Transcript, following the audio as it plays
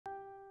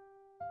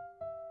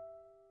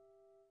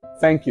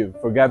Thank you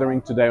for gathering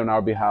today on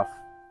our behalf.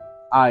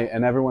 I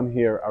and everyone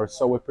here are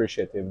so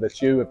appreciative that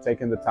you have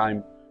taken the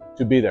time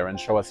to be there and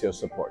show us your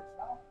support.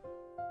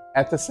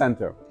 At the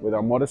center, with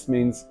our modest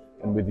means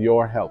and with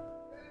your help,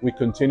 we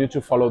continue to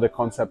follow the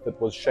concept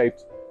that was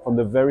shaped from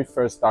the very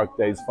first dark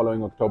days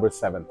following October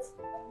 7th.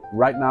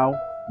 Right now,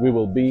 we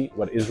will be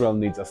what Israel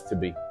needs us to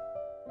be.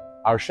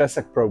 Our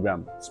Shesek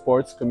program,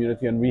 Sports,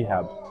 Community and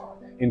Rehab,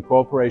 in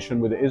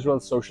cooperation with the Israel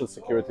Social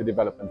Security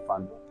Development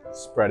Fund,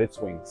 spread its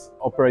wings,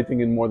 operating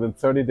in more than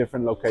 30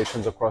 different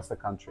locations across the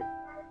country,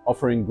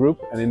 offering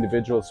group and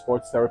individual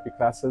sports therapy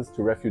classes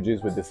to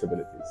refugees with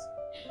disabilities.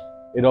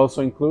 It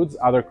also includes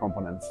other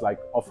components like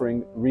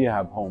offering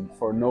rehab home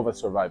for Nova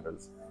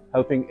survivors,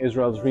 helping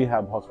Israel's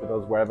rehab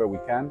hospitals wherever we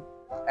can,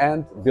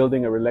 and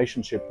building a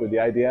relationship with the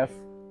IDF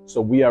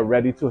so we are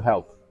ready to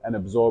help and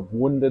absorb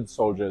wounded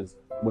soldiers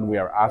when we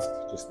are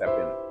asked to step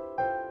in.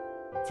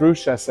 Through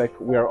Shesek,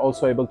 we are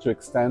also able to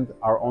extend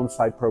our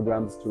on-site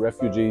programs to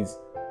refugees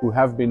who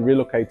have been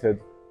relocated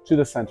to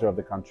the center of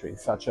the country,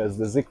 such as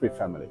the Zikri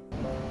family.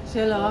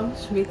 שלום,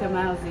 שמי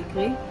תמר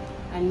זיקרי,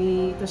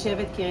 אני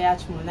תושבת קריית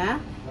שמונה.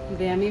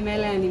 בימים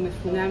אלה אני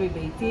מפונה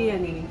מביתי,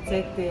 אני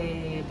נמצאת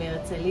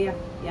בהרצליה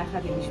יחד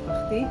עם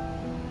משפחתי.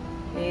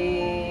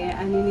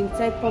 אני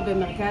נמצאת פה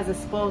במרכז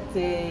הספורט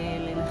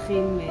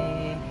לנכים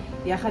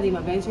יחד עם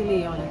הבן שלי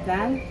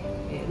יונתן,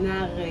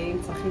 נער עם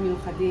צרכים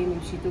מיוחדים עם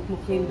שיתוק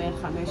מוחין בן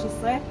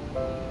 15.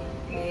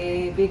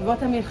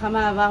 בעקבות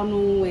המלחמה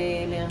עברנו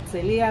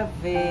להרצליה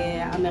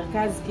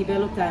והמרכז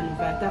קיבל אותנו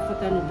ועטף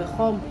אותנו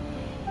בחום.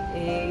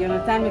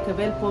 יונתן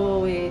מקבל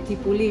פה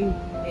טיפולים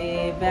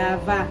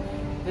באהבה,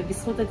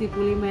 ובזכות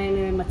הטיפולים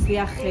האלה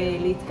מצליח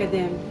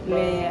להתקדם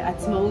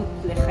לעצמאות,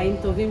 לחיים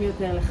טובים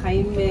יותר,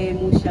 לחיים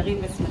מאושרים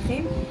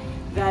ושמחים,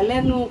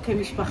 ועלינו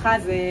כמשפחה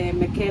זה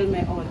מקל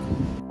מאוד.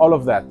 All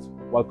of that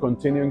while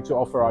continuing to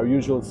offer our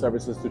usual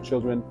services to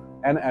children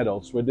and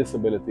adults with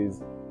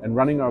disabilities and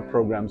running our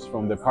programs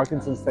from the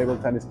Parkinson's table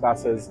tennis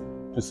classes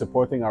to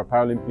supporting our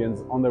Paralympians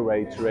on their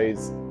way to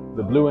raise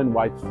the blue and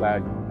white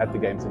flag at the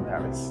Games in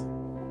Paris.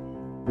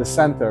 The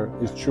center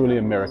is truly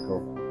a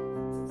miracle.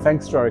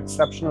 Thanks to our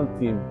exceptional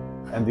team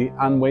and the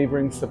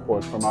unwavering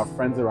support from our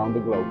friends around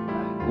the globe,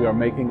 we are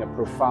making a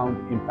profound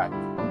impact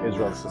on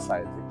Israel's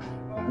society.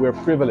 We are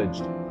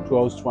privileged to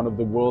host one of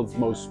the world's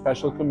most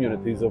special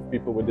communities of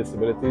people with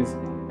disabilities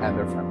and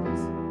their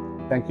families.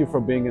 Thank you for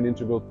being an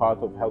integral part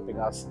of helping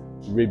us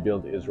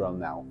rebuild Israel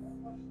now.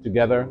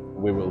 Together,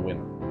 we will win.